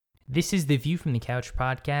This is the View from the Couch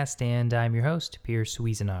podcast, and I'm your host, Pierce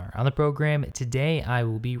Wiesenar. On the program today, I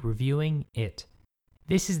will be reviewing It.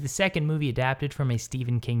 This is the second movie adapted from a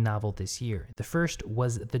Stephen King novel this year. The first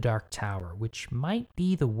was The Dark Tower, which might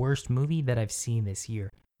be the worst movie that I've seen this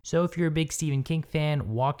year. So if you're a big Stephen King fan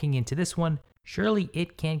walking into this one, surely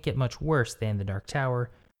it can't get much worse than The Dark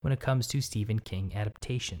Tower when it comes to Stephen King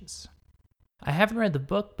adaptations. I haven't read the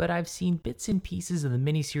book, but I've seen bits and pieces of the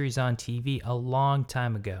miniseries on TV a long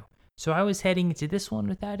time ago. So I was heading into this one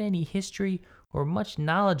without any history or much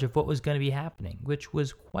knowledge of what was going to be happening, which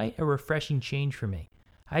was quite a refreshing change for me.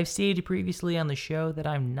 I've stated previously on the show that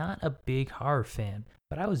I'm not a big horror fan,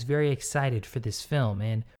 but I was very excited for this film,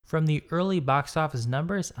 and from the early box office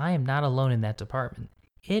numbers, I am not alone in that department.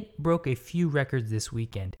 It broke a few records this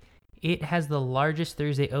weekend. It has the largest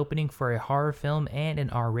Thursday opening for a horror film and an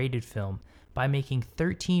R-rated film by making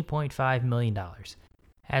 $13.5 million.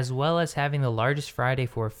 As well as having the largest Friday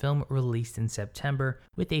for a film released in September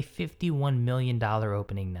with a $51 million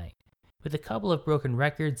opening night. With a couple of broken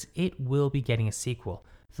records, it will be getting a sequel.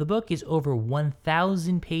 The book is over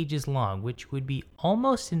 1,000 pages long, which would be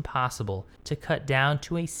almost impossible to cut down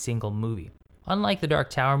to a single movie. Unlike the Dark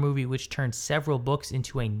Tower movie, which turned several books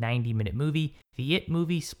into a 90-minute movie, the It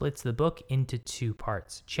movie splits the book into two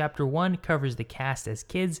parts. Chapter 1 covers the cast as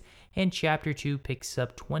kids, and Chapter 2 picks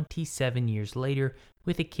up 27 years later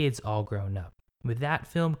with the kids all grown up, with that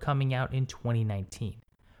film coming out in 2019.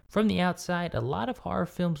 From the outside, a lot of horror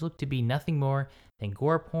films look to be nothing more than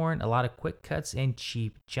gore porn, a lot of quick cuts, and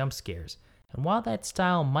cheap jump scares. And while that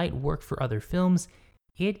style might work for other films,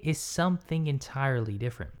 it is something entirely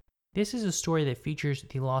different. This is a story that features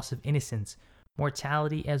the loss of innocence,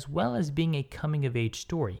 mortality, as well as being a coming-of-age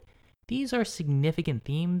story. These are significant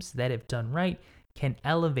themes that, if done right, can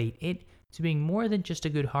elevate it to being more than just a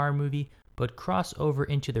good horror movie, but cross over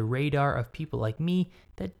into the radar of people like me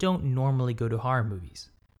that don't normally go to horror movies.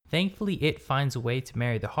 Thankfully, It finds a way to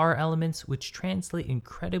marry the horror elements, which translate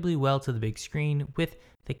incredibly well to the big screen, with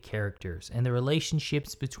the characters and the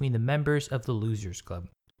relationships between the members of the Losers Club.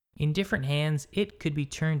 In different hands, It could be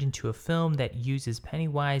turned into a film that uses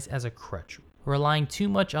Pennywise as a crutch, relying too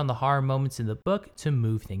much on the horror moments in the book to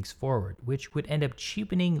move things forward, which would end up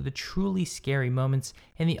cheapening the truly scary moments,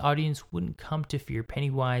 and the audience wouldn't come to fear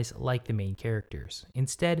Pennywise like the main characters.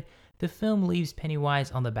 Instead, the film leaves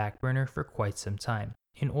Pennywise on the back burner for quite some time,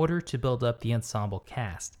 in order to build up the ensemble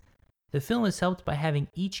cast. The film is helped by having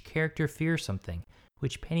each character fear something,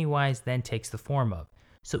 which Pennywise then takes the form of.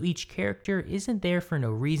 So each character isn't there for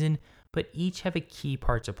no reason, but each have a key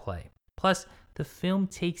part to play. Plus, the film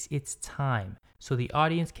takes its time, so the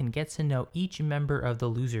audience can get to know each member of the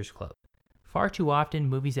Losers Club. Far too often,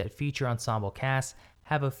 movies that feature ensemble casts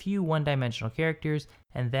have a few one-dimensional characters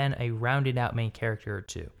and then a rounded-out main character or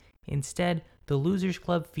two. Instead, the Losers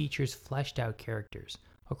Club features fleshed-out characters.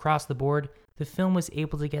 Across the board, the film was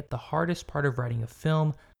able to get the hardest part of writing a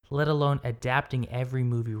film, let alone adapting every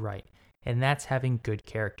movie right, and that's having good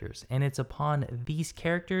characters. And it's upon these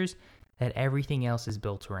characters that everything else is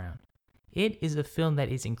built around. It is a film that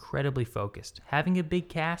is incredibly focused. Having a big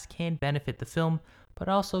cast can benefit the film, but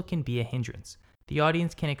also can be a hindrance. The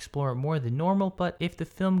audience can explore more than normal, but if the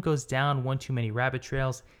film goes down one too many rabbit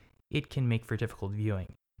trails, it can make for difficult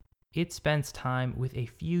viewing. It spends time with a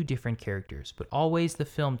few different characters, but always the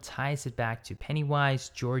film ties it back to Pennywise,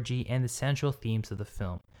 Georgie, and the central themes of the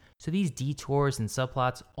film. So these detours and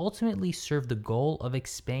subplots ultimately serve the goal of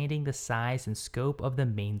expanding the size and scope of the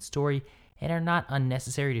main story and are not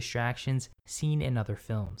unnecessary distractions seen in other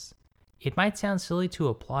films. It might sound silly to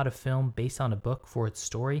applaud a film based on a book for its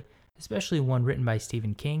story, especially one written by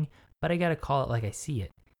Stephen King, but I gotta call it like I see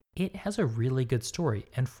it. It has a really good story,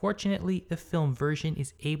 and fortunately, the film version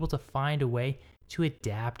is able to find a way to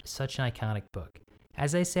adapt such an iconic book.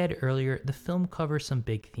 As I said earlier, the film covers some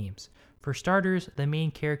big themes. For starters, the main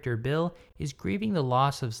character Bill is grieving the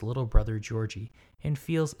loss of his little brother Georgie, and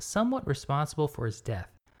feels somewhat responsible for his death.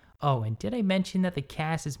 Oh, and did I mention that the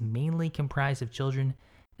cast is mainly comprised of children?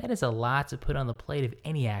 That is a lot to put on the plate of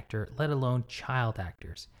any actor, let alone child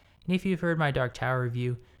actors. And if you've heard my Dark Tower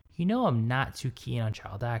review, you know I'm not too keen on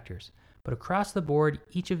child actors. But across the board,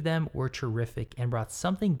 each of them were terrific and brought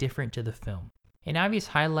something different to the film. An obvious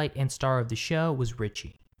highlight and star of the show was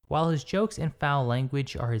Richie. While his jokes and foul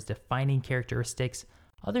language are his defining characteristics,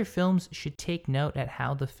 other films should take note at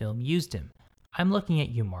how the film used him. I'm looking at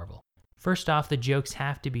you, Marvel. First off, the jokes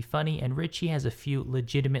have to be funny, and Richie has a few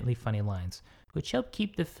legitimately funny lines, which help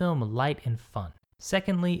keep the film light and fun.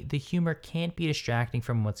 Secondly, the humor can't be distracting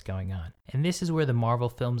from what's going on, and this is where the Marvel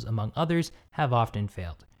films, among others, have often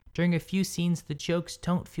failed. During a few scenes, the jokes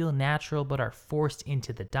don't feel natural but are forced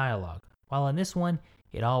into the dialogue, while in this one,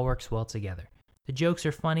 It all works well together. The jokes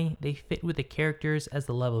are funny, they fit with the characters as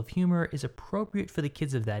the level of humor is appropriate for the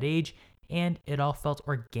kids of that age, and it all felt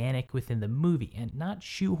organic within the movie and not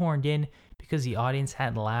shoehorned in because the audience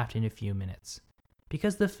hadn't laughed in a few minutes.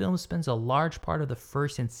 Because the film spends a large part of the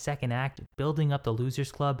first and second act building up the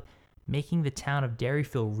Losers Club, making the town of Derry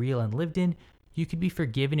feel real and lived in, you could be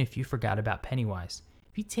forgiven if you forgot about Pennywise.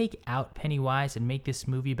 If you take out Pennywise and make this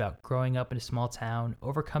movie about growing up in a small town,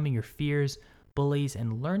 overcoming your fears, bullies,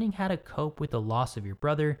 and learning how to cope with the loss of your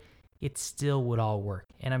brother, it still would all work,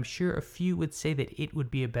 and I'm sure a few would say that it would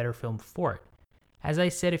be a better film for it. As I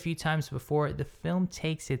said a few times before, the film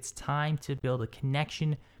takes its time to build a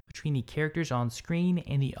connection between the characters on screen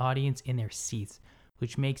and the audience in their seats,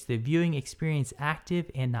 which makes the viewing experience active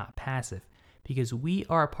and not passive, because we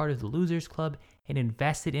are a part of the Losers Club and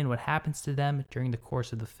invested in what happens to them during the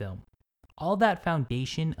course of the film. All that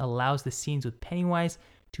foundation allows the scenes with Pennywise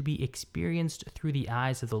to be experienced through the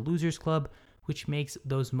eyes of the Losers Club, which makes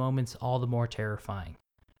those moments all the more terrifying.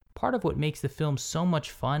 Part of what makes the film so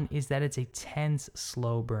much fun is that it's a tense,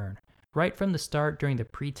 slow burn. Right from the start during the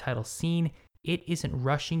pre-title scene, it isn't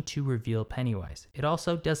rushing to reveal Pennywise. It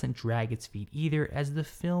also doesn't drag its feet either, as the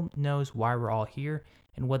film knows why we're all here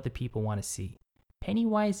and what the people want to see.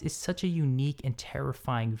 Pennywise is such a unique and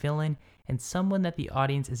terrifying villain, and someone that the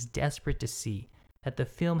audience is desperate to see, that the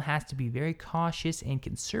film has to be very cautious and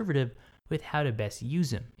conservative with how to best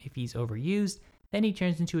use him. If he's overused, then he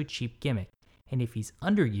turns into a cheap gimmick, and if he's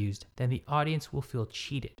underused, then the audience will feel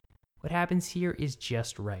cheated. What happens here is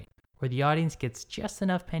just right, where the audience gets just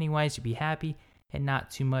enough Pennywise to be happy and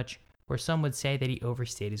not too much, where some would say that he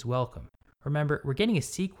overstayed his welcome. Remember, we're getting a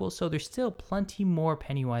sequel, so there's still plenty more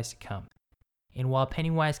Pennywise to come. And while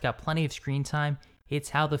Pennywise got plenty of screen time, it's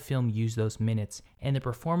how the film used those minutes, and the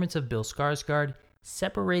performance of Bill Skarsgård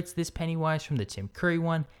separates this Pennywise from the Tim Curry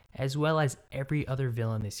one, as well as every other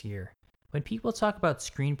villain this year. When people talk about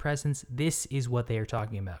screen presence, this is what they are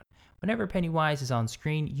talking about. Whenever Pennywise is on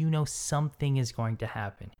screen, you know something is going to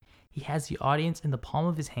happen. He has the audience in the palm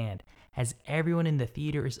of his hand, as everyone in the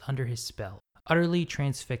theater is under his spell, utterly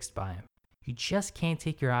transfixed by him. You just can't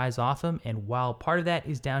take your eyes off him, and while part of that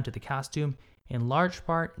is down to the costume, in large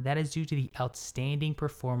part, that is due to the outstanding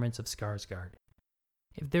performance of Skarsgård.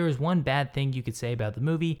 If there is one bad thing you could say about the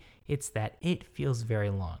movie, it's that it feels very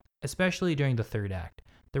long, especially during the third act.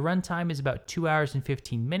 The runtime is about 2 hours and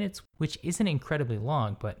 15 minutes, which isn't incredibly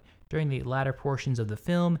long, but during the latter portions of the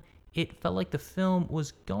film, it felt like the film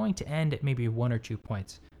was going to end at maybe 1 or 2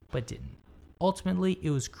 points, but didn't. Ultimately,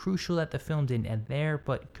 it was crucial that the film didn't end there,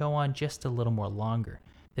 but go on just a little more longer.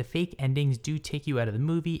 The fake endings do take you out of the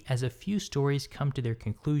movie, as a few stories come to their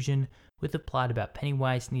conclusion, with the plot about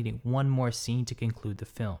Pennywise needing one more scene to conclude the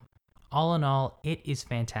film. All in all, it is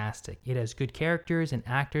fantastic. It has good characters and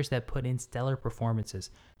actors that put in stellar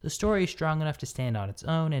performances. The story is strong enough to stand on its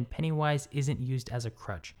own, and Pennywise isn't used as a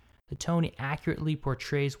crutch. The tone accurately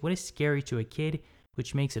portrays what is scary to a kid,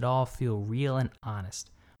 which makes it all feel real and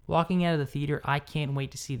honest. Walking out of the theater, I can't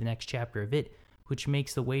wait to see the next chapter of it, which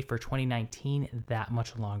makes the wait for 2019 that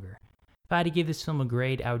much longer. If I had to give this film a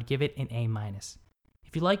grade, I would give it an A-.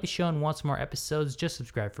 If you like the show and want some more episodes, just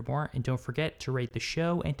subscribe for more, and don't forget to rate the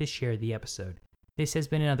show and to share the episode. This has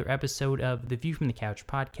been another episode of the View from the Couch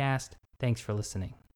podcast. Thanks for listening.